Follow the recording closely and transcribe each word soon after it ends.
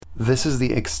This is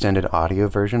the extended audio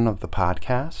version of the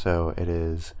podcast, so it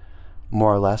is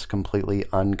more or less completely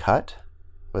uncut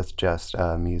with just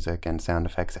music and sound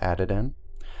effects added in.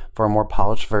 For a more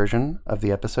polished version of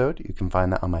the episode, you can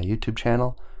find that on my YouTube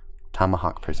channel,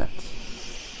 Tomahawk Presents.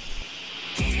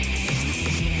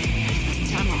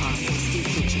 Tomahawk and Stu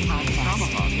Pitch Podcast.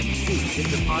 Tomahawk and Stu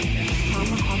Pitch Podcast.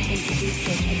 Tomahawk and Stu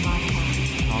Pitch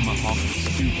Podcast. Tomahawk and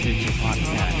Stu Pitch Podcast.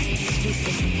 Tomahawk and Stu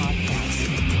Pitch Podcast.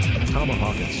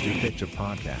 Tomahawk and Stu Pitch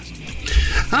Podcast.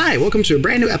 Hi, welcome to a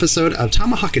brand new episode of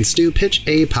Tomahawk and Stu Pitch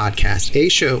a Podcast, a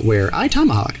show where I,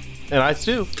 Tomahawk, and I,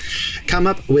 Stu, come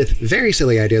up with very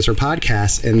silly ideas for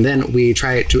podcasts, and then we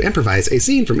try to improvise a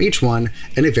scene from each one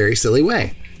in a very silly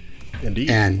way. Indeed.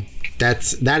 And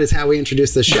that is how we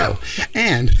introduce the show.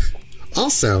 And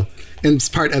also, as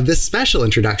part of this special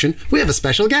introduction, we have a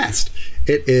special guest.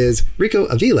 It is Rico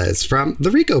Aviles from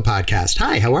the Rico Podcast.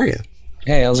 Hi, how are you?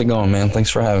 Hey, how's it going, man?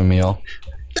 Thanks for having me, y'all.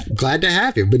 Glad to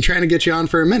have you. Been trying to get you on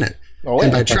for a minute. Oh, yeah.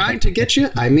 And by trying to get you,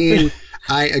 I mean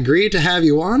I agreed to have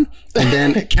you on and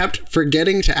then kept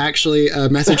forgetting to actually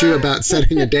message you about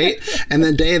setting a date. And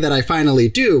the day that I finally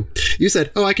do, you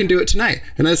said, "Oh, I can do it tonight."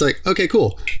 And I was like, "Okay,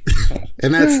 cool."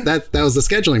 And that was the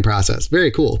scheduling process. Very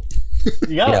cool.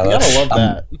 You gotta love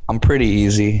that. I'm pretty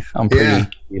easy. I'm pretty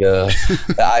easy to,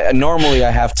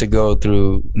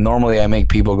 normally I make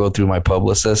people go through my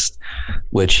publicist,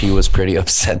 which he was pretty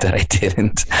upset that I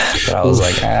didn't. But I was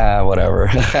like, whatever.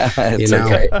 It's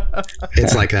okay.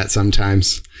 It's like that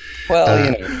sometimes.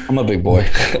 Well, I'm a big boy.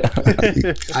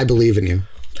 I believe in you.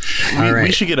 All right.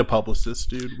 We should get a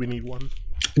publicist, dude. We need one.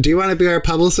 Do you want to be our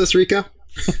publicist, Rico?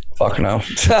 Fuck no.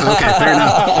 Okay, fair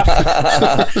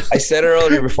enough. I said it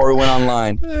earlier before we went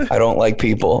online. I don't like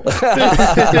people.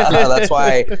 That's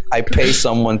why I pay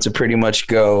someone to pretty much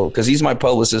go, because he's my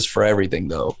publicist for everything,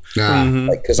 though.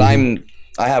 Because I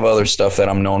have other stuff that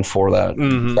I'm known for that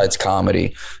besides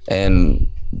comedy, and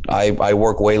I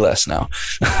work way less now.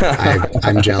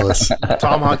 I'm jealous.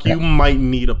 Tomahawk, you might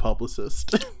need a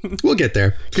publicist. We'll get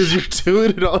there. Because you're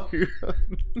doing it all your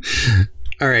own.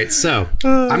 All right, so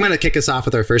I'm going to kick us off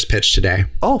with our first pitch today.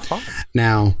 Oh, fine.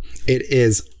 Now, it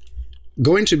is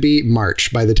going to be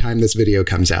March by the time this video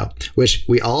comes out, which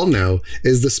we all know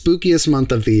is the spookiest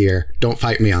month of the year. Don't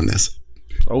fight me on this.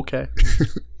 Okay.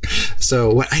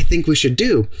 So what I think we should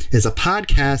do is a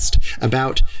podcast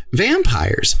about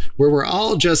vampires, where we're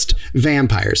all just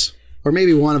vampires. Or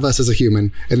maybe one of us is a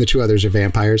human and the two others are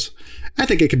vampires. I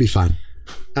think it could be fun.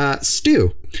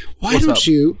 Stu, why don't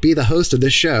you be the host of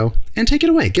this show and take it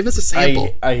away? Give us a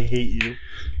sample. I hate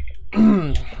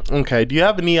you. Okay, do you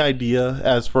have any idea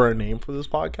as for a name for this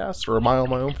podcast, or am I on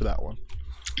my own for that one?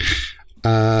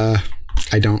 I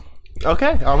don't.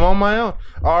 Okay, I'm on my own.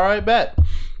 All right, bet.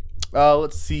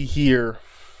 Let's see here.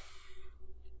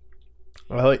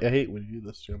 I hate when you do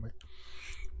this to me.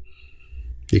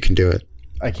 You can do it.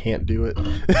 I can't do it.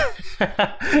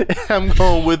 I'm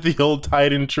going with the old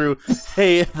tried and true.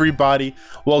 Hey, everybody.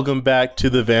 Welcome back to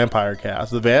the Vampire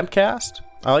Cast. The Vamp Cast?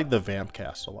 I like the Vamp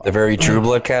Cast a lot. The Very True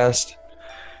Blood Cast?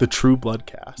 The True Blood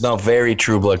Cast. No, Very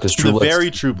True Blood, because True Blood. Very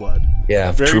True Blood.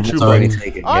 Yeah, Very True Blood's already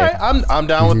taken. All right, I'm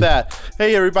down with that.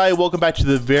 Hey, everybody. Welcome back to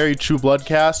the Very True Blood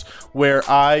Cast, where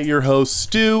I, your host,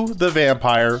 Stu the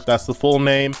Vampire, that's the full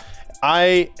name,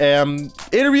 I am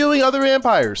interviewing other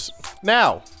vampires.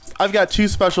 Now, I've got two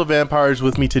special vampires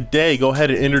with me today. Go ahead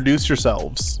and introduce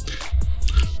yourselves.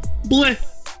 Bleh.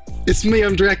 It's me,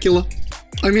 I'm Dracula.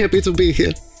 I'm happy to be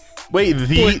here. Wait,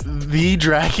 the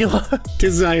Dracula?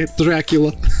 Tis I,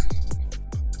 Dracula.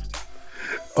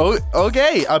 Oh,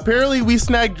 okay. Apparently we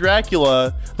snagged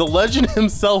Dracula, the legend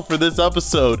himself, for this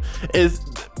episode.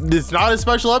 It's not a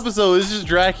special episode, it's just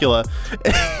Dracula.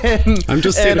 And, I'm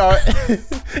just saying.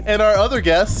 And our other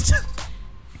guest.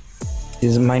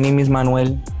 My name is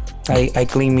Manuel. I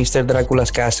clean Mr.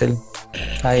 Dracula's castle.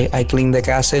 I clean the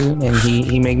castle and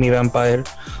he make me vampire.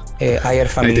 I are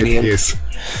familiar. Yes.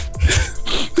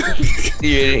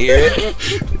 You didn't hear it?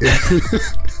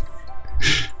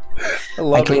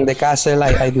 I clean the castle.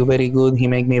 I do very good. He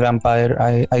make me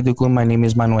vampire. I do good. My name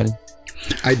is Manuel.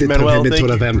 I did turn him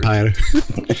into a vampire.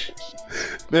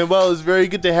 Manuel, it's very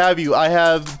good to have you. I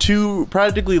have two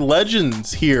practically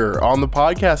legends here on the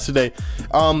podcast today.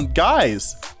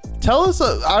 Guys, tell us,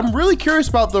 I'm really curious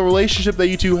about the relationship that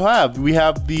you two have. We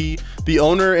have the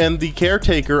owner and the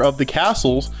caretaker of the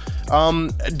castles.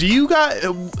 Do you guys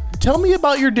tell me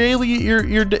about your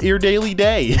daily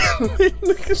day?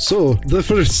 So the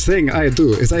first thing I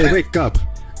do is I wake up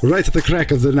right at the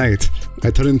crack of the night. I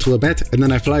turn into a bat, and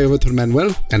then I fly over to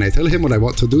Manuel, and I tell him what I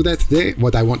want to do that day,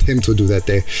 what I want him to do that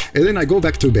day, and then I go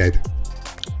back to bed.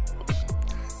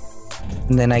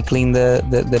 And then I clean the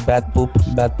bat poop.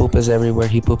 Bat poop is everywhere.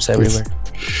 He poops everywhere.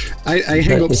 I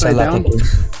hang It's a upside lot down, to do.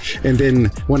 and then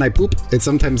when I poop, it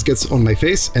sometimes gets on my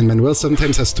face, and Manuel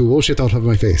sometimes has to wash it out of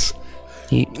my face.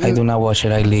 I do not wash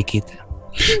it. I lick it.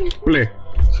 Play.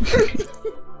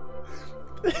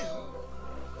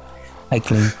 I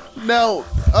clean. Now,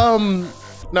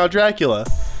 Dracula,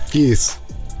 Yes.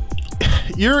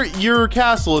 your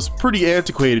castle is pretty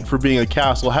antiquated for being a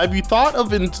castle. Have you thought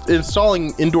of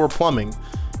installing indoor plumbing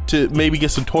to maybe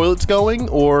get some toilets going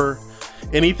or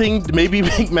anything to maybe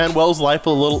make Manuel's life a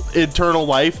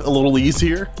little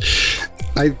easier?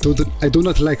 I do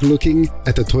not like looking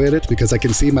at the toilet because I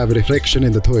can see my reflection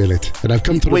in the toilet, and I've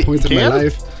come to Wait, the point in my can?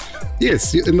 life.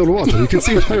 Yes, in the water, you can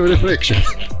see my reflection.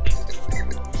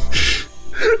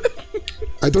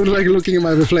 I don't like looking at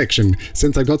my reflection.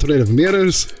 Since I got rid of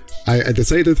mirrors, I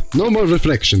decided no more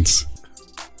reflections.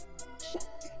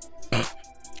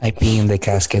 I pee in the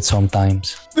casket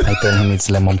sometimes. I tell him it's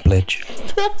lemon pledge.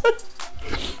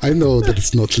 I know that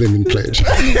it's not lemon pledge,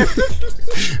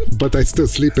 but I still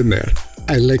sleep in there.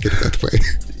 I like it that way.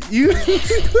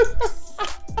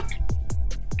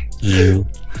 You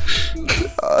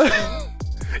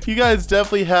you guys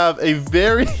definitely have a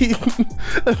very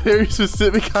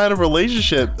specific kind of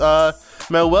relationship.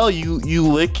 Manuel, you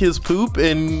lick his poop,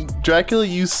 and Dracula,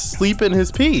 you sleep in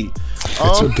his pee.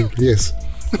 Yes.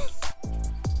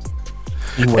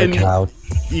 You work out.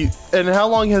 And how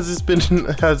long has this been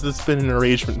an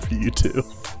arrangement for you two?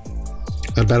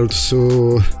 About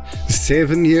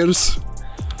 7 years.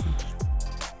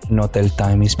 No tell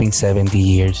time. It's been 70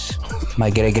 years. My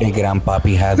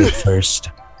great-great-grandpappy had it first.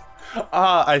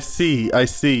 Ah, I see.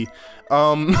 The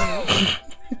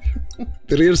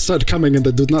years start coming and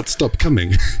they do not stop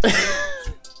coming.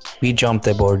 We jumped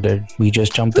the border. We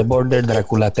just jumped the border.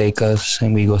 Dracula take us,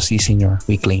 and we go, see, senor.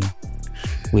 We clean.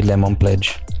 With lemon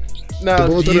pledge. Now,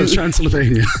 The border of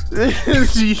Transylvania.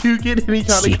 do you get any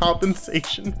kind See. of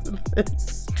compensation for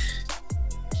this?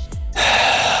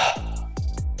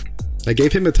 I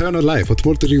gave him eternal life. What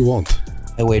more do you want?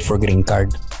 I wait for green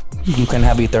card. You can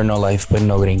have eternal life, but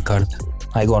no green card.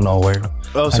 I go nowhere.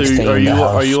 Oh, so I stay are in the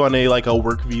house. you on a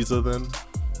work visa then?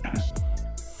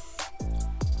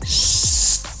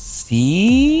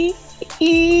 See?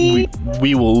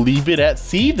 We will leave it at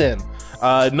C then.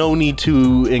 No need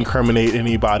to incriminate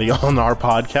anybody on our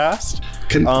podcast.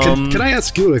 Can I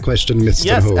ask you a question, Mr.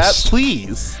 Yes, Host?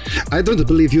 please. I don't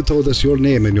believe you told us your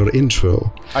name in your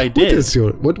intro. I did.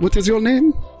 What is your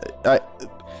name?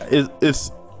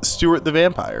 It's Stuart the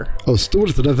Vampire. Oh,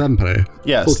 Stuart the Vampire.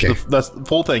 Yes, Okay. that's the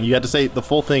full thing. You had to say the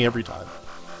full thing every time.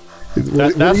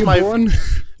 Were that's you my- born?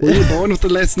 Were you born with the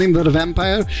last name the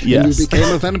Vampire? Yes. And you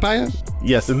became a vampire?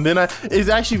 Yes, and then it's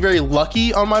actually very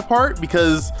lucky on my part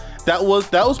because that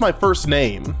was my first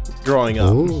name growing up.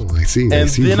 Oh, I see. And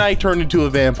then I turned into a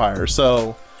vampire.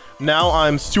 So now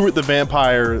I'm Stuart the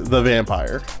Vampire, the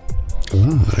vampire.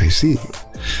 Oh, I see.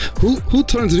 Who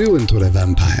turns you into a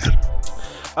vampire?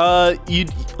 You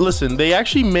listen, they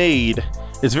actually made,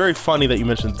 it's very funny that you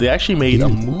mentioned, they actually made a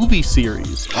movie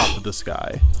series off of this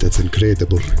guy. That's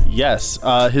incredible. Yes,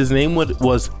 his name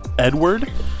was Edward,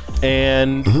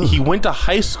 and he went to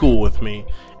high school with me,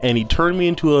 and he turned me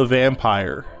into a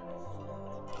vampire.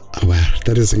 Oh, wow,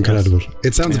 that is incredible.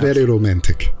 It sounds very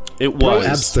romantic. It Pro was.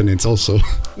 abstinence also.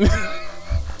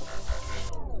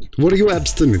 Were you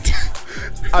abstinent?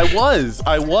 I was,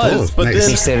 Oh, but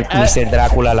nice. then Mr.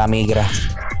 Dracula, la migra.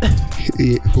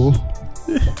 Who?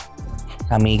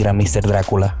 La migra, Mr.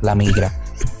 Dracula, la migra.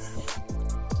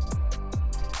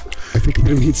 I think it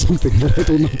means something, but I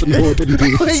do not know what it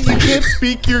means. Wait, you can't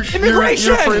speak your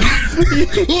friend.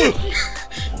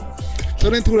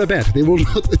 Turn into a bat. They will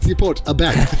not deport a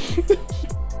bat.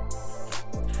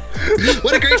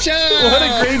 What a great show! What a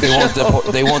great show.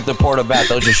 They won't deport a bat.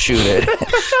 They'll just shoot it.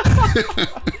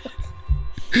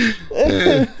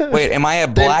 Wait, am I a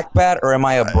black bat or am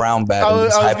I a brown bat in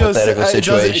this I was gonna say, hypothetical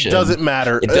situation? It doesn't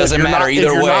matter. It doesn't If you're matter not- either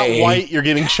if you're way. not white, you're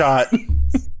getting shot.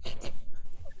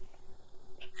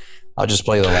 I'll just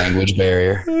play the language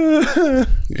barrier.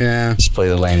 Yeah. Just play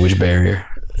the language barrier.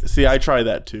 See, I try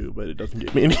that too, but it doesn't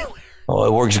get me anywhere. Oh,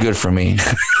 it works good for me.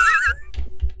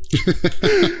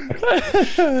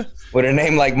 With a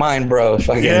name like mine, bro,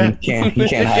 fucking you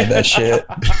can't hide that shit.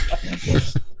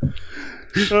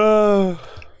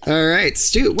 All right,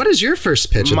 Stu, what is your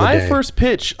first pitch of the My day? first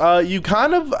pitch, you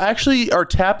kind of actually are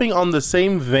tapping on the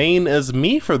same vein as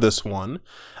me for this one,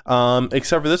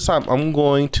 except for this time I'm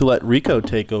going to let Rico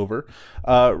take over.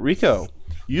 Rico,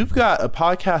 you've got a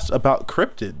podcast about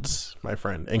cryptids, my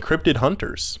friend, and cryptid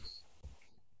hunters.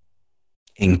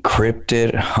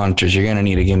 Encrypted hunters. You're gonna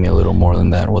need to give me a little more than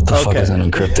that. What the fuck is an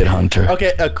encrypted hunter?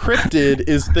 Okay, a cryptid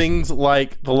is things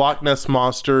like the Loch Ness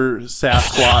Monster,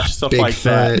 Sasquatch, stuff like Bigfoot,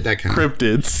 that. that kind of-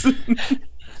 Cryptids.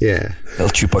 Yeah. El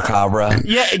Chupacabra.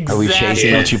 Yeah, exactly. Are we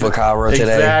chasing El Chupacabra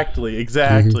today?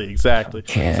 Exactly.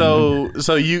 Can.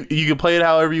 So you can play it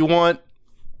however you want.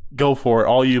 Go for it,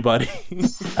 all you, buddy.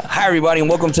 Hi, everybody, and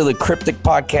welcome to the Cryptic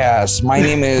Podcast. My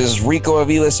name is Rico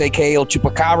Aviles, aka El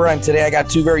Chupacabra, and today I got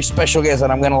two very special guests,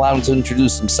 and I'm going to allow them to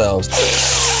introduce themselves.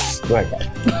 Go ahead,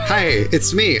 guys. Hi,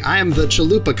 it's me. I am the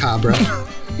Chalupa Cabra.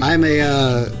 I'm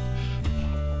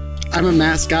a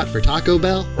mascot for Taco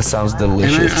Bell, That sounds and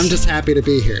delicious. I'm just happy to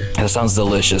be here. That sounds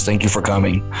delicious. Thank you for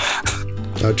coming.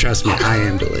 Oh, trust me, I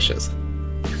am delicious.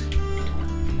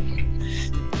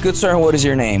 Good sir, what is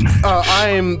your name? I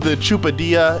am the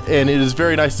Chupadilla, and it is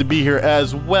very nice to be here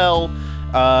as well.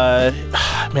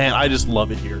 Man, I just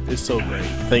love it here. It's so great.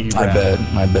 Thank you for having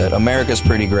me. I bet. America's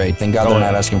pretty great. Thank God they're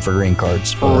not asking for green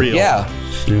cards. For real. Yeah,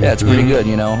 it's pretty good.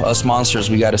 You know, us monsters,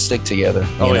 we got to stick together.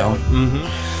 You know.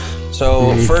 Mm-hmm.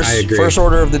 So I agree. first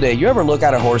order of the day. You ever look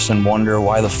at a horse and wonder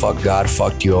why the fuck God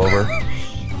fucked you over?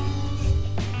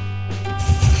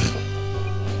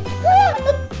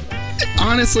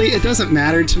 Honestly, it doesn't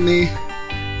matter to me.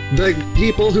 The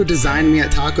people who designed me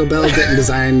at Taco Bell didn't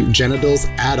design genitals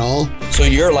at all. So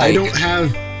you're like, I don't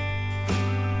have.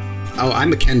 Oh,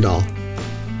 I'm a Ken doll.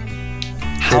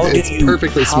 how it's do you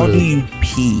perfectly how do smooth. you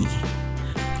pee?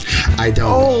 I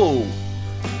don't.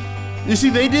 Oh, you see,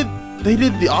 they did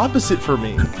the opposite for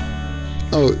me.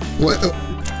 Oh,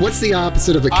 what's the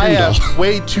opposite of a I Ken doll? have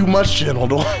way too much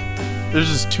genital. There's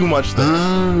just too much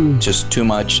there. Just too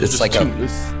much. It's Just like too- a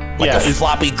it's- like yeah, a it's-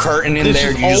 floppy curtain in it's there.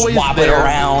 just You just always wop it there.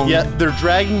 around. Yeah, they're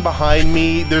dragging behind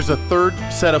me. There's a third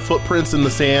set of footprints in the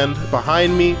sand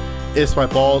behind me. It's my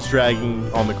balls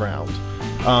dragging on the ground.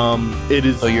 It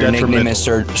is. So your nickname is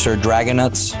detrimental. Sir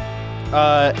Dragonnuts?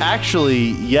 Actually,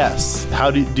 yes. How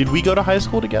did we go to high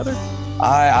school together?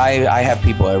 I have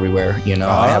people everywhere, you know.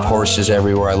 I have horses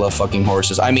everywhere. I love fucking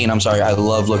horses. I mean, I'm sorry. I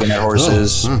love looking at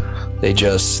horses.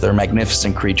 They're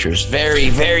magnificent creatures. Very,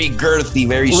 very girthy,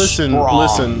 very strong.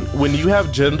 Listen. When you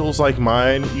have genitals like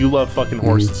mine, you love fucking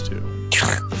horses too.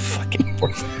 Fucking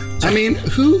horses. I mean,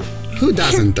 who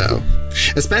doesn't though?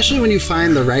 Especially when you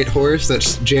find the right horse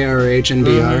that's JRH and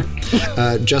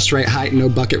DR, just right height, no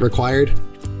bucket required.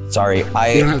 Sorry, You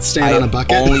don't have to stand on a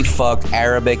bucket? only fuck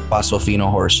Arabic Pasofino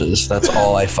horses. That's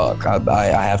all I fuck. I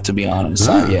have to be honest.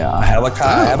 I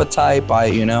have a type.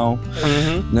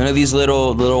 None of these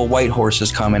little white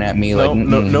horses coming at me like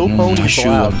No ponies shoot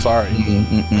allowed. 'em. Sorry.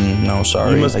 No,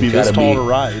 sorry. You must be this tall to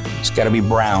ride. It's gotta be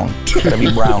brown. Gotta be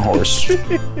brown horse.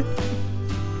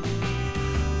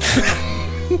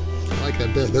 I like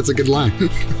that bit. That's a good line.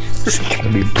 Gotta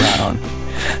be brown.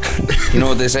 You know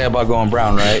what they say about going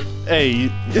brown, right? Hey,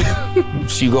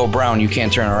 So you go brown, you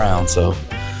can't turn around. So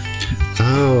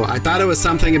Oh, I thought it was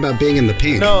something about being in the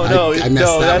pink. no, I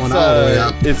messed that that's one all the way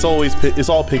up. it's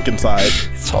all pink inside.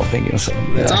 it's all pink inside.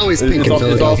 It's Yeah. always pink It's in all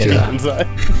Philadelphia. pink inside.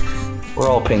 We're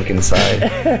all pink inside.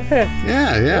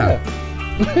 Yeah.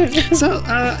 So,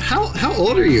 how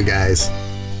old are you guys?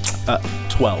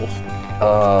 12.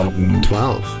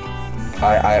 12.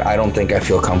 I don't think I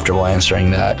feel comfortable answering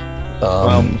that.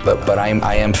 But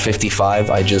I am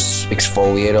 55. I just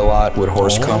exfoliate a lot with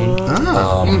horse cum.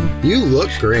 You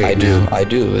look great. I man.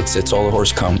 do. It's all the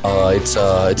horse cum. It's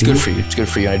good for you. It's good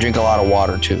for you. And I drink a lot of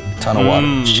water too. A ton of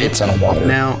water. Shit ton of water.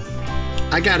 Now,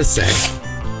 I gotta say,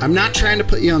 I'm not trying to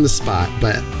put you on the spot,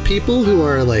 but people who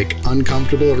are like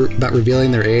uncomfortable about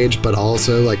revealing their age, but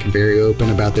also like very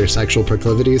open about their sexual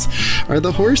proclivities, are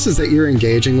the horses that you're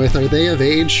engaging with, are they of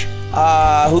age?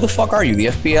 Who the fuck are you? The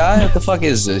FBI? What the fuck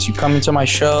is this? You come into my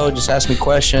show, just ask me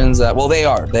questions. Well, they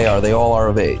are. They all are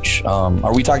of age.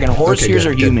 Are we talking horse Okay, years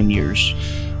good, or good. human years?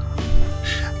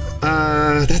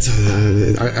 Are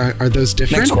those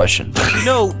different? Next question.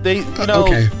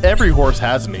 Okay. Every horse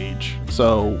has an age.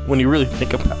 So when you really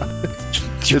think about it,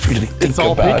 it's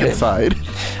all pink inside.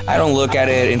 I don't look at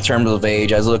it in terms of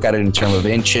age. I look at it in terms of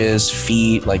inches,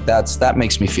 feet. Like that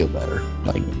makes me feel better.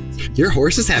 Like Your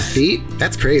horses have feet?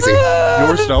 That's crazy.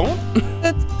 Yours don't?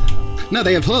 No,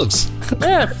 they have hooves.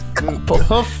 Yeah,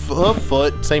 hoof,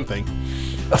 foot, same thing.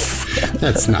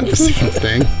 That's not the same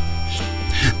thing.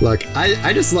 Look,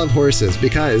 I just love horses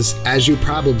because, as you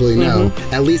probably know,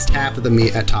 at least half of the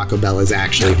meat at Taco Bell is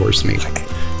actually horse meat.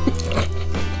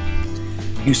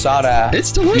 USADA.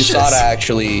 It's delicious.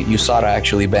 USADA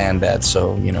actually banned that,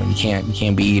 so you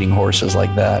can't be eating horses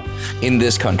like that in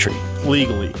this country.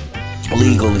 Legally.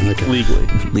 Legally.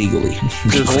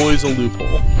 There's always a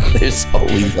loophole. There's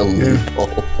always a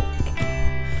loophole.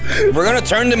 If we're gonna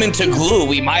turn them into glue,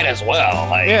 we might as well.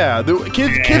 Like, Yeah, the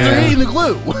kids are eating the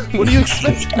glue. What do you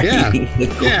expect? Yeah,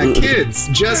 kids.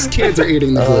 Just kids are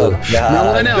eating the glue. God.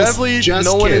 No one else. Definitely just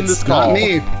no one kids. in this call. Not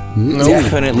me.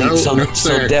 definitely. No, so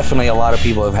sir. definitely, a lot of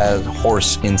people have had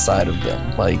horse inside of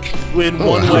them, like In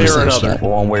one way or 100%. another.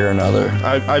 one way or another.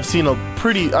 I've seen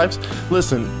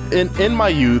listen, in my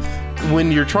youth,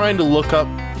 when you're trying to look up,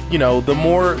 the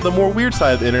more weird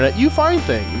side of the internet, you find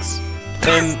things,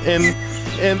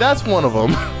 and that's one of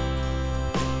them.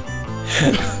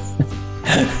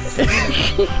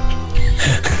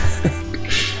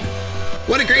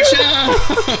 What a great show!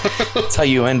 That's how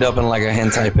you end up in like a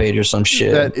hentai page or some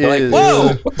shit. That You're is- like,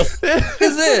 whoa, what the fuck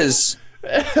is this?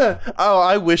 Oh,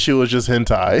 I wish it was just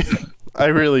hentai. I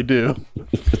really do.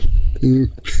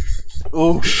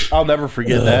 Oh, I'll never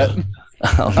forget that.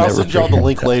 I'll never send y'all the forget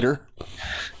link that. later.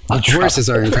 Horses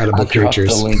are incredible I'll drop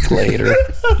creatures. the link later.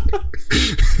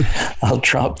 I'll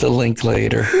drop the link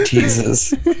later. Jesus.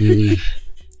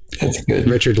 That's good.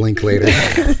 Richard Linklater.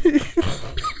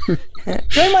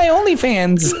 Join my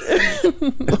OnlyFans.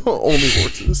 Only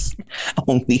horses.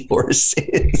 Only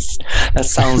horses. That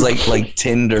sounds like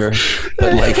Tinder,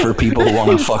 but like for people who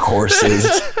want to fuck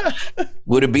horses.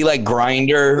 Would it be like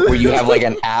Grindr, where you have like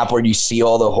an app where you see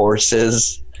all the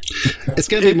horses? It's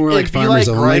gonna be more like It'd be Farmers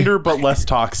like Only. Grindr, but less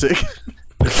toxic.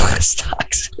 Less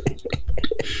toxic.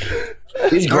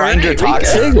 Is All right, Grindr Rico.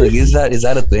 toxic? Like, is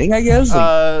that a thing? I guess.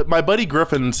 Like, My buddy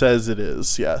Griffin says it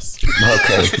is. Yes.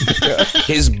 okay.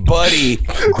 His buddy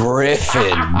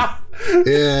Griffin.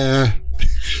 Yeah.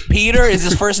 Peter, is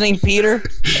his first name Peter?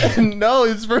 No,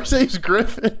 his first name's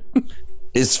Griffin.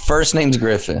 His first name's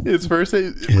Griffin. His first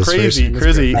name His crazy.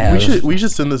 first name is Griffin. We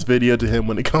should send this video to him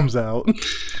when it comes out.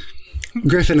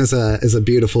 Griffin is a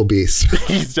beautiful beast.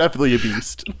 He's definitely a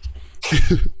beast.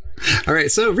 All right,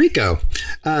 so Rico,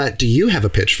 do you have a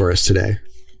pitch for us today?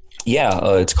 Yeah,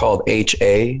 it's called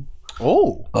HA.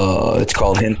 Oh, It's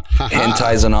called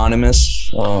Hentai's Anonymous.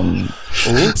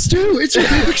 Stu, it's your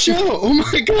perfect show. Oh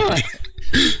my god.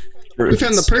 We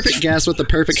found the perfect guest with the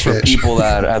perfect for pitch. people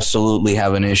that absolutely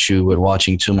have an issue with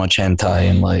watching too much hentai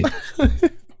and like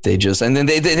they just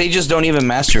don't even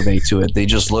masturbate to it. They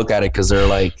just look at it because they're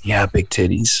like, yeah, big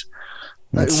titties.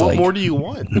 That's what like, more do you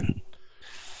want?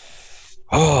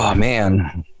 oh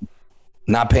man,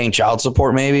 not paying child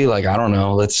support maybe. Like I don't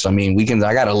know.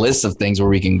 I got a list of things where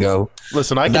we can go.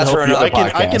 Listen, I can That's help for you. another I can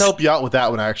podcast. help you out with that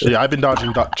one. Actually, I've been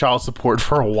dodging child support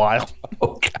for a while.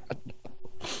 Oh god.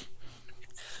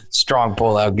 Strong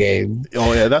pull-out game.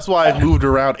 Oh yeah, that's why I've moved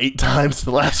around 8 times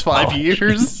in the last 5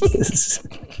 years.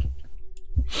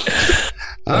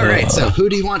 All right, so who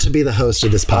do you want to be the host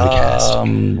of this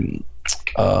podcast?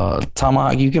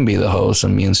 Tomahawk, you can be the host,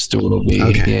 and me and Stu will be.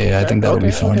 Okay. Yeah, I think that'll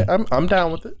be fun. Okay. I'm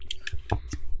down with it.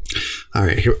 All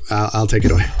right, here, I'll take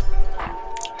it away.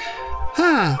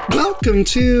 Hi, welcome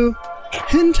to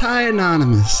Hentai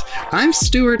Anonymous. I'm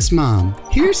Stuart's mom.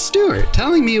 Here's Stuart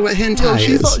telling me what hentai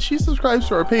is. She subscribes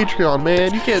to our Patreon,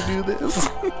 man. You can't do this.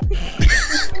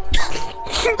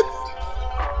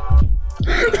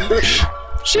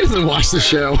 She doesn't watch the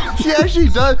show. She actually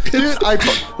does, dude.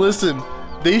 Listen.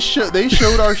 They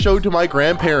showed our show to my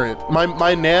grandparent,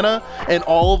 my nana, and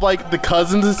all of like the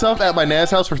cousins and stuff at my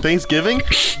nana's house for Thanksgiving.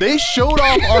 They showed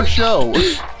off our show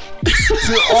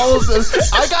to all of them.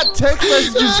 I got text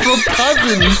messages from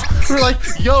cousins who were like,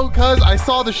 "Yo, cuz, I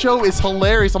saw the show. It's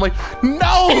hilarious." I'm like,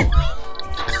 "No."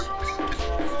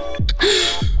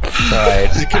 Right.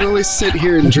 I can only sit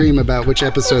here and dream about which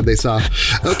episode they saw.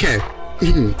 Okay.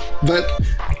 But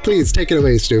please take it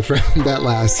away, Stu, from that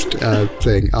last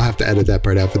thing. I'll have to edit that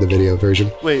part out for the video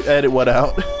version. Wait, edit what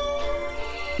out?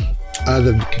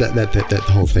 That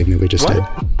whole thing that we just did.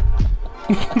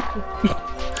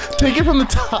 Take it from the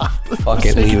top. Fuck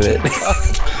it, leave it.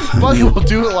 Fuck it, we'll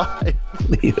do it live.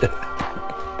 Leave it.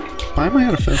 Why am I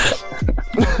out of focus?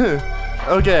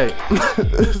 Okay.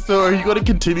 So are you going to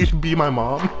continue to be my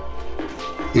mom?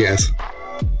 Yes.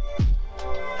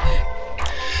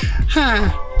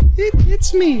 Hi,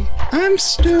 it's me. I'm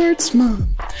Stuart's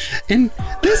mom. And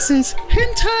this is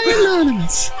Hentai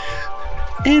Anonymous.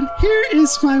 And here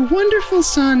is my wonderful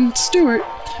son, Stuart,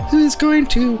 who is going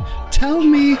to tell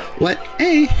me what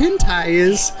A, hentai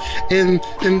is, and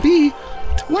B,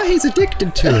 why he's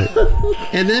addicted to it.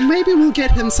 And then maybe we'll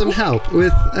get him some help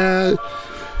with,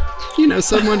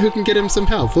 someone who can get him some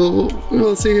help.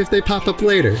 We'll see if they pop up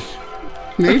later.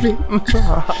 Maybe.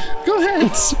 Go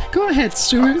ahead,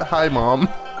 Stuart. Hi, Mom.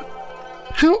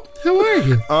 How are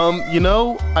you?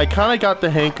 I kind of got the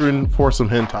hankering for some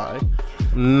hentai.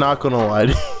 Not gonna lie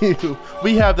to you.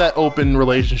 We have that open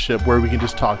relationship where we can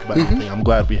just talk about anything. I'm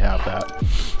glad we have that.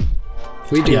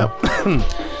 We do. Yeah.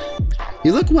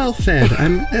 You look well fed.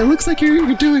 It looks like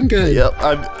you're doing good. Yep.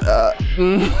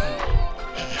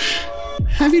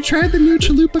 Have you tried the new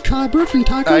Chalupa Cabra from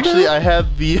Taco Actually, Bell? I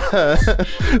have the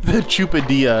the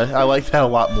Chupadilla. I like that a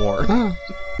lot more. Oh,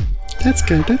 that's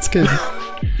good. That's good.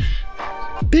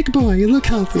 Big boy, you look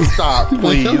healthy. Stop, Like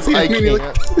please. healthy, I mean, you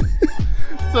can't.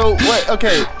 So what?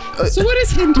 Okay. So what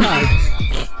is hentai?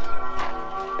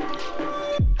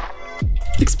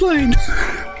 Explain.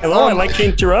 Hello, I'd like to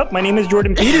interrupt. My name is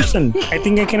Jordan Peterson. I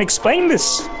think I can explain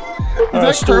this. Is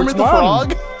that Kermit the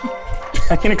Frog?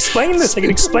 I can explain this. I can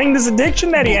explain this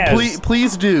addiction that he has.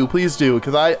 Please do,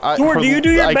 because I. Stuart, do you do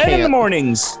your bed in the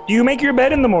mornings? Do you make your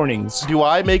bed in the mornings? Do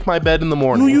I make my bed in the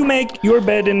morning? Do you make your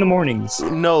bed in the mornings?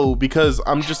 No, because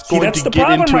I'm just See, going that's to the get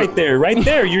problem into right there, right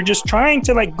there. You're just trying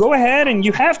to like go ahead and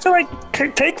you have to like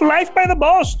take life by the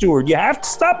balls, Stuart. You have to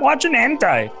stop watching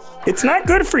hentai. It's not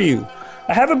good for you.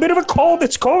 I have a bit of a cold.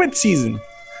 It's COVID season.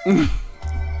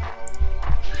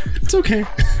 It's okay.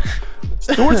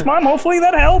 Stuart's mom, hopefully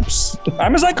that helps.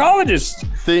 I'm a psychologist.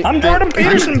 I'm Jordan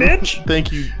Peterson, bitch.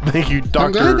 Thank you, Doctor.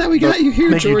 I'm glad that we got you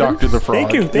here, Thank Jordan. you, Doctor the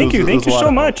Frog. Thank you It was a lot so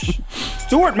of much.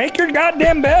 Stuart, make your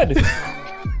goddamn bed.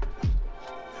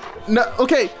 No,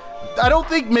 okay. I don't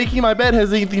think making my bed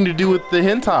has anything to do with the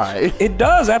hentai. It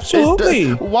does,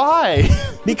 absolutely. Why?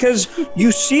 Because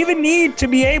you see the need to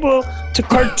be able to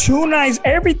cartoonize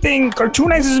everything.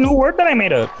 Cartoonize is a new word that I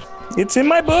made up. It's in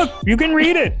my book. You can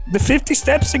read it. The 50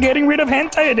 Steps to Getting Rid of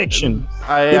Hentai Addiction.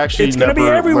 It's gonna be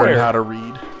everywhere. learned how to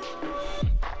read.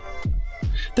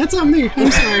 That's on me.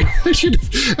 I'm sorry. I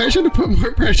should have put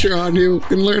more pressure on you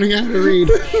in learning how to read.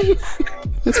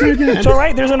 That's my bad. It's all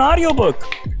right. There's an audiobook.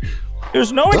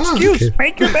 There's no excuse. Okay.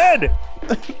 Make your bed.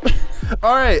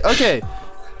 All right. Okay.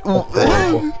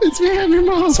 Oh, it's me. I'm your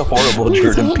mom. It's a horrible Please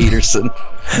Jordan help. Peterson.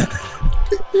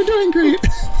 You're doing great.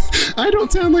 I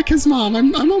don't sound like his mom.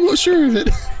 I'm almost sure of it.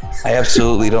 I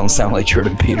absolutely don't sound like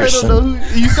Jordan I don't Peterson. know.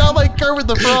 You sound like Kermit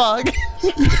the Frog.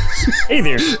 Hey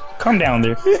there. Come down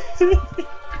there.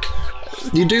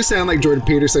 You do sound like Jordan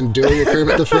Peterson doing a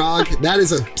Kermit the Frog. That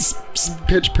is a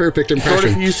pitch perfect Jordan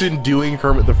impression. Peterson doing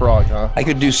Kermit the Frog, huh? I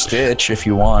could do Stitch if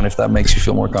you want, if that makes you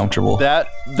feel more comfortable. That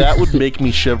would make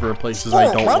me shiver in places I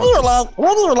don't want.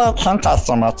 Why do you like hentai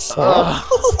so much?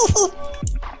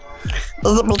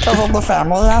 Is it because of the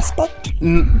family aspect?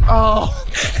 Oh,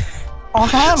 Oh,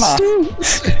 Hannah.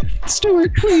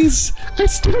 Stuart, please. I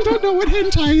still don't know what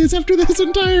hentai is after this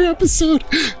entire episode.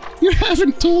 You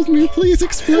haven't told me. Please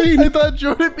explain. I thought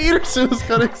Jordan Peterson was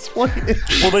gonna explain it.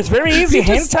 Well, it's very easy.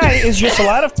 Hentai is just a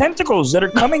lot of tentacles that are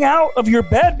coming out of your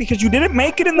bed because you didn't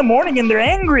make it in the morning and they're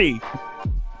angry.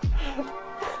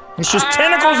 It's just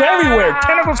tentacles everywhere.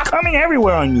 Tentacles coming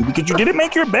everywhere on you because you didn't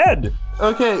make your bed.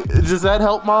 Okay, does that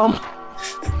help, Mom?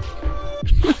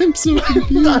 I'm so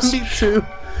confused. Me too.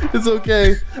 It's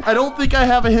okay. I don't think I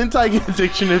have a hentai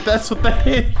addiction if that's what that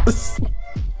is.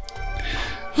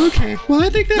 Okay, well,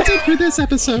 I think that's it for this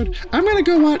episode. I'm gonna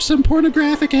go watch some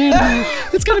pornographic anime.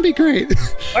 It's gonna be great.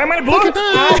 Why am I blue?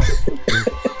 Goodbye.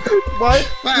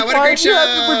 What? Wow, what a Why great do you have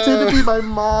to pretend to be my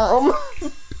mom?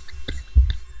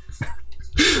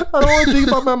 I don't want to think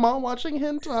about my mom watching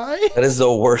hentai. That is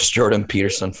the worst Jordan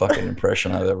Peterson fucking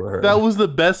impression I've ever heard. That was the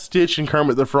best Stitch and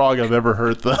Kermit the Frog I've ever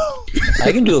heard, though.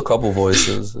 I can do a couple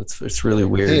voices. It's really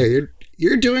weird. Hey,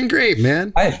 you're doing great,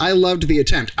 man. I loved the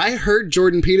attempt. I heard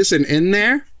Jordan Peterson in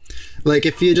there. Like,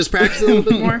 if you just practice a little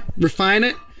bit more, refine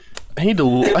it. I need to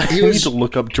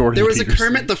look up Jordan There was Peterson. a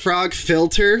Kermit the Frog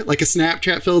filter, like a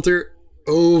Snapchat filter,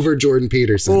 over Jordan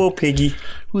Peterson. Oh, Piggy.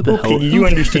 Who the Oh, hell? Piggy, you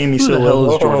understand me who so the hell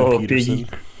well. is Jordan Oh, Peterson? Piggy.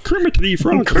 Kermit the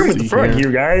Frog. Kermit the see Frog, here.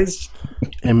 you guys.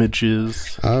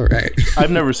 Images. All right. I've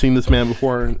never seen this man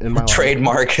before in my life.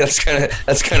 Trademark. That's gonna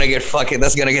get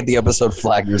the episode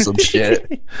flagged or some shit.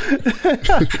 He's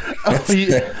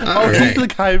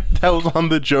the guy that was on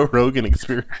the Joe Rogan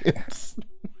Experience.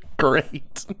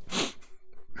 Great.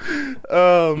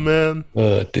 Oh man.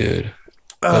 Oh, dude,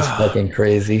 that's fucking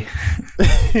crazy.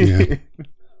 Yeah.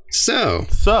 So,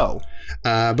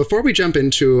 before we jump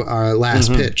into our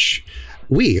last pitch,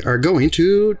 we are going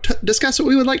to discuss what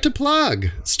we would like to plug.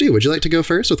 Stu, would you like to go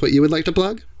first with what you would like to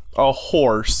plug? A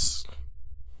horse.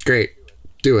 Great.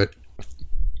 Do it.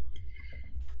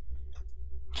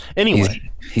 Anyway.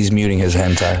 He's muting his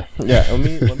hentai. Yeah, let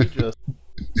me just.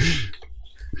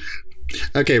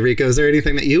 Okay, Rico, is there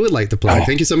anything that you would like to plug?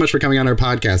 Thank you so much for coming on our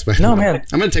podcast. By the No, way. man.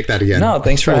 I'm going to take that again. No,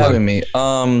 thanks for Hold on. having me.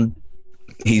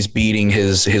 He's beating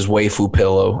his waifu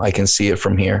pillow. I can see it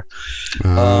from here.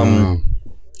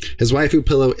 His waifu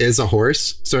pillow is a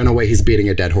horse, so in a way he's beating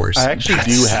a dead horse. I actually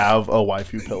do have a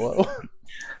waifu pillow.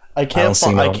 I don't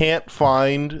see can't no-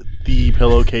 find the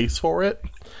pillowcase for it.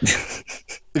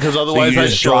 because So otherwise you I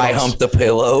just dry hump the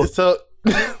pillow. So,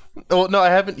 well, no, I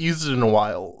haven't used it in a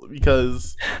while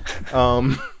because,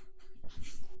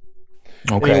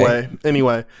 Okay.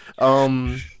 Anyway,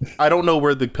 I don't know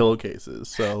where the pillowcase is,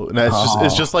 so and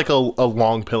it's just like a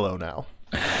long pillow now.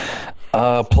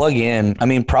 Plug in. I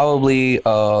mean, probably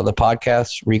the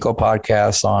podcast, Rico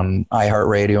Podcast on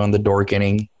iHeartRadio and the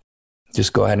Dorkening.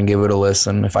 Just go ahead and give it a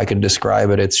listen. If I could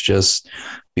describe it, it's just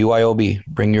BYOB.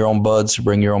 Bring your own buds,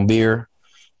 bring your own beer,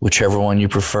 whichever one you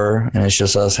prefer. And it's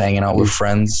just us hanging out with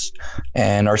friends.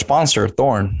 And our sponsor,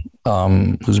 Thorne,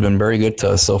 who's been very good to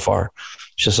us so far.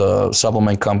 It's just a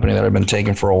supplement company that I've been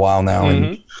taking for a while now.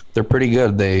 And they're pretty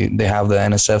good. They have the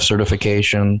NSF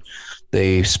certification.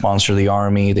 They sponsor the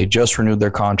Army. They just renewed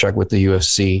their contract with the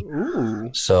UFC. Ooh.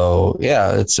 So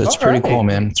yeah, it's pretty cool,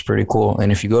 man. It's pretty cool.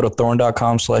 And if you go to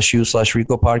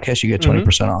thorn.com/u/Rico podcast, you get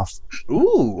 20% off.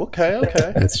 Ooh, okay.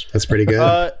 That's pretty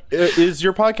good. Is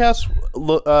your podcast?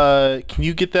 Can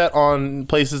you get that on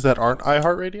places that aren't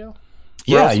iHeartRadio?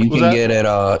 Yeah, you can get it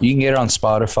on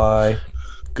Spotify.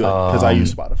 Good, because I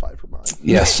use Spotify for mine.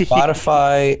 Yes,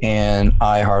 Spotify and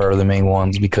iHeart are the main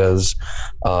ones because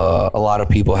a lot of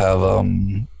people have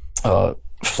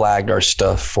flagged our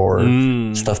stuff for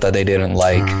stuff that they didn't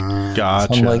like.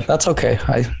 Gotcha. So I'm like, that's okay.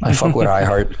 I fuck with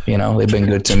iHeart. You know, they've been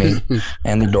good to me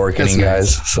and the Dorkening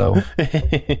guys. So.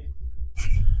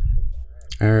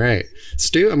 All right.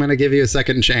 Stu, I'm going to give you a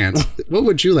second chance. What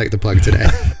would you like to plug today?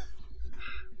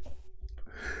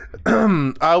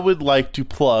 I would like to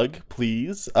plug,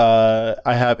 please. I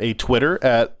have a Twitter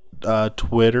at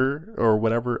Twitter or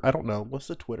whatever. I don't know. What's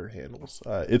the Twitter handles?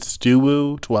 It's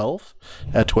Stuwu12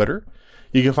 at Twitter.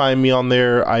 You can find me on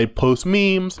there. I post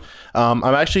memes. I'm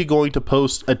actually going to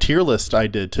post a tier list I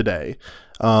did today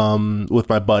with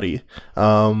my buddy.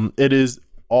 It is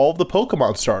all the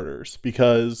Pokemon starters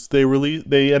because they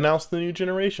announced the new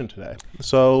generation today.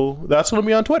 So that's going to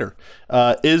be on Twitter.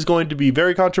 It is going to be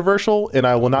very controversial, and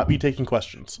I will not be taking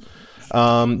questions.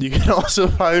 You can also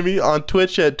find me on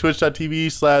Twitch at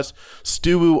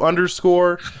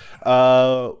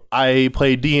twitch.tv/Stuwu_. I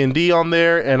play D&D on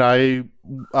there, and I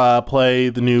play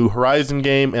the new Horizon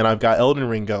game, and I've got Elden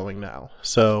Ring going now.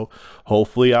 So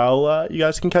hopefully you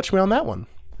guys can catch me on that one.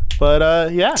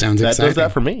 But yeah, Sounds that exciting. does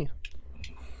that for me.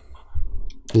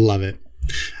 Love it.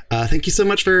 Thank you so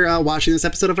much for watching this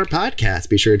episode of our podcast.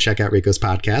 Be sure to check out Rico's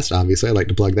podcast. Obviously, I like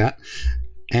to plug that.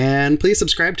 And please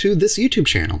subscribe to this YouTube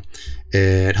channel.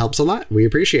 It helps a lot. We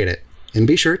appreciate it. And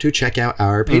be sure to check out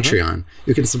our Patreon.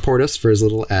 You can support us for as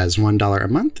little as $1 a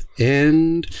month.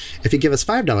 And if you give us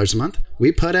 $5 a month,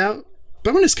 we put out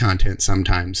bonus content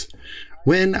sometimes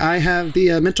when I have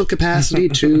the mental capacity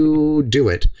to do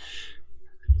it.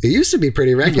 It used to be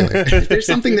pretty regular. If there's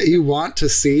something that you want to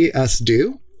see us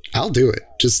do, I'll do it.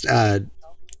 Just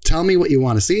tell me what you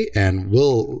want to see, and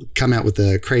we'll come out with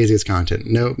the craziest content.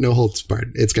 No holds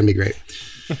barred. It's going to be great.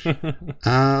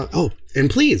 And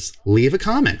please leave a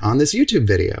comment on this YouTube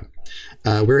video.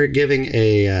 We're doing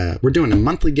a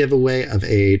monthly giveaway of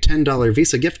a $10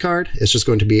 Visa gift card. It's just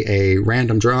going to be a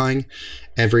random drawing.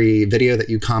 Every video that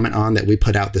you comment on that we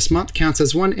put out this month counts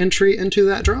as one entry into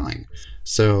that drawing.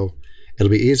 So it'll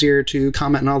be easier to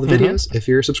comment on all the videos if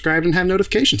you're subscribed and have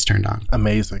notifications turned on.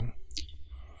 Amazing.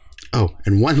 Oh,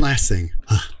 and one last thing.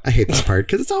 I hate this part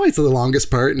because it's always the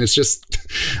longest part, and it's just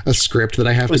a script that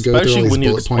I have to go through all Especially these when you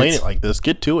bullet explain points. it like this.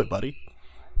 Get to it, buddy.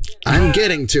 I'm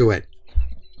getting to it.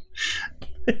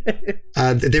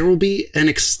 There will be an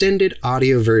extended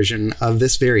audio version of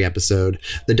this very episode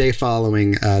the day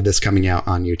following this coming out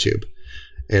on YouTube.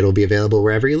 It'll be available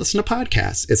wherever you listen to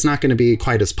podcasts. It's not going to be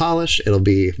quite as polished. It'll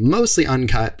be mostly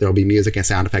uncut. There'll be music and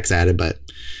sound effects added, but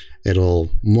it'll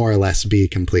more or less be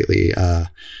completely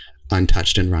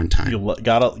untouched in runtime. You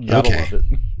gotta love it.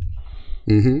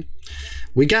 Mm-hmm.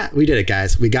 We did it,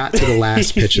 guys. We got to the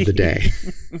last pitch of the day.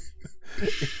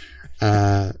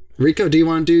 Rico, do you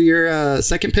want to do your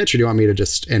second pitch, or do you want me to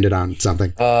just end it on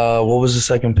something? What was the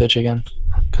second pitch again?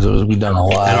 Because we've done a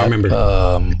lot. I don't remember.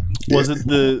 Was it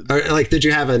the... Or, did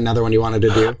you have another one you wanted to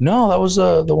do? No, that was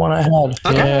the one I had.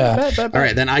 Okay. Yeah. All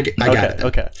right, then I got it. Then.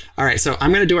 Okay. All right, so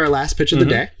I'm going to do our last pitch of the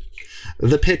day.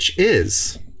 The pitch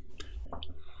is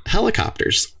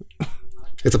helicopters.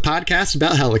 It's a podcast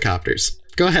about helicopters.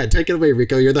 Go ahead, take it away,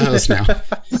 Rico. You're the host now.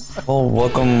 Well,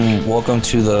 welcome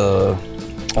to the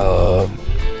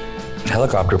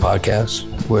helicopter podcast,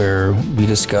 where we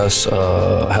discuss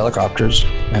helicopters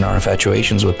and our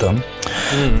infatuations with them.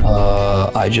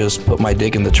 I just put my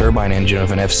dick in the turbine engine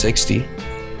of an F-60.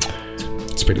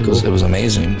 It's pretty It cool. was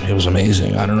amazing. It was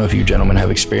amazing. I don't know if you gentlemen have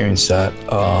experienced that.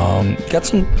 Got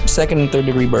some second and third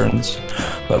degree burns,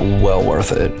 but well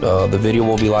worth it. The video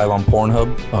will be live on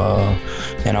Pornhub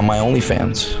and on my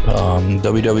OnlyFans.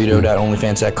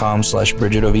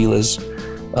 www.onlyfans.com/Bridget Aviles.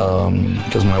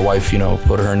 Because my wife,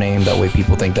 put her name. That way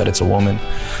people think that it's a woman.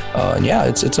 And yeah,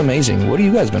 it's amazing. What have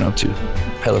you guys been up to,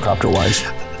 helicopter wise?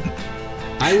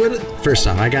 First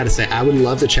off, I gotta say, I would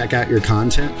love to check out your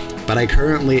content, but I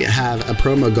currently have a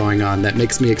promo going on that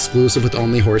makes me exclusive with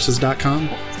onlyhorses.com.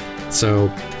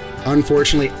 So,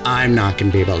 unfortunately, I'm not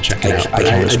going to be able to check it out. But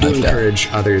I do encourage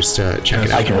others to check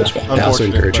it out. I also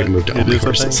encourage you to move to Only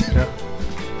Horses.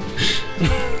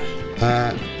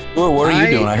 What are you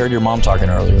doing? I heard your mom talking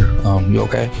earlier. You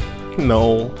okay?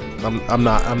 No, I'm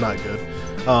not good.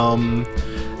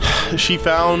 She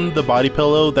found the body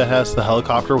pillow that has the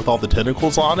helicopter with all the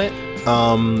tentacles on it.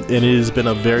 And it has been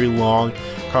a very long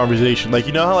conversation. Like,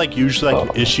 how usually an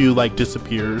issue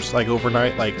disappears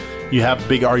overnight. Like, you have a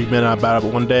big argument about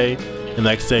it one day, and the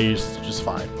next day it's just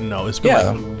fine. No, it's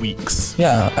been weeks.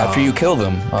 Yeah, after you kill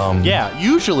them. Yeah,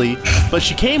 usually. But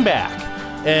she came back,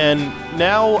 and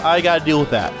now I got to deal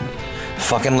with that.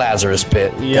 Fucking Lazarus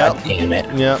Pit. Yep. God damn it.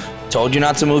 Yep. Told you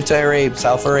not to move to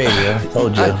South Arabia.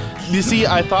 Told you. You see,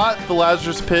 I thought the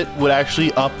Lazarus Pit would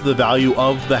actually up the value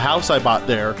of the house I bought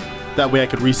there. That way I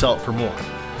could resell it for more.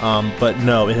 But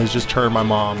no, it has just turned my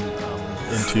mom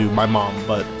into my mom,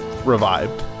 but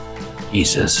revived.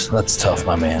 Jesus, that's tough,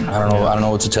 my man. I don't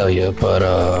know what to tell you, but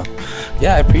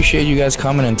yeah, I appreciate you guys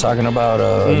coming and talking about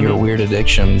your weird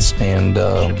addictions, and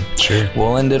Sure.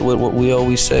 We'll end it with what we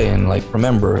always say, and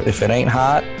remember, if it ain't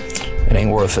hot, it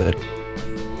ain't worth it.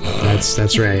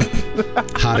 That's right.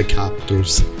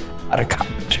 Helicopters.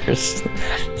 Helicopters.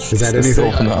 Is that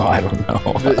anything? No, I don't know.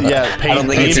 Yeah, I don't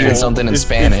think it's even something in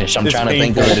Spanish. I'm trying to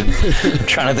think of it. I'm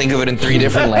trying to think of it in 3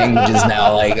 different languages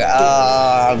now.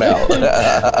 No.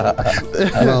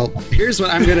 Well, here's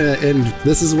what I'm gonna, and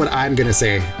this is what I'm gonna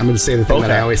say. I'm gonna say the thing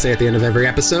that I always say at the end of every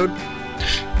episode.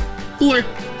 Blur.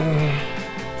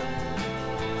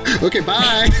 Okay,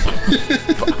 bye.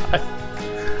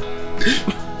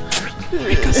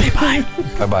 Rico, say bye.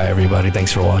 Bye, everybody.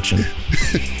 Thanks for watching.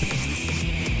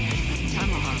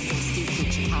 Tomahawk and Stew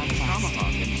Kitchen Podcast.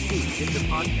 Tomahawk and Stew Kitchen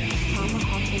Podcast.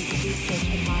 Tomahawk and Stew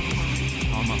Kitchen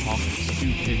Podcast. Tomahawk and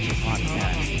Stew Kitchen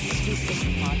Podcast. Tomahawk and Stew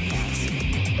Kitchen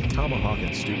Podcast. Tomahawk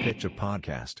and Stew Kitchen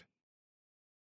Podcast.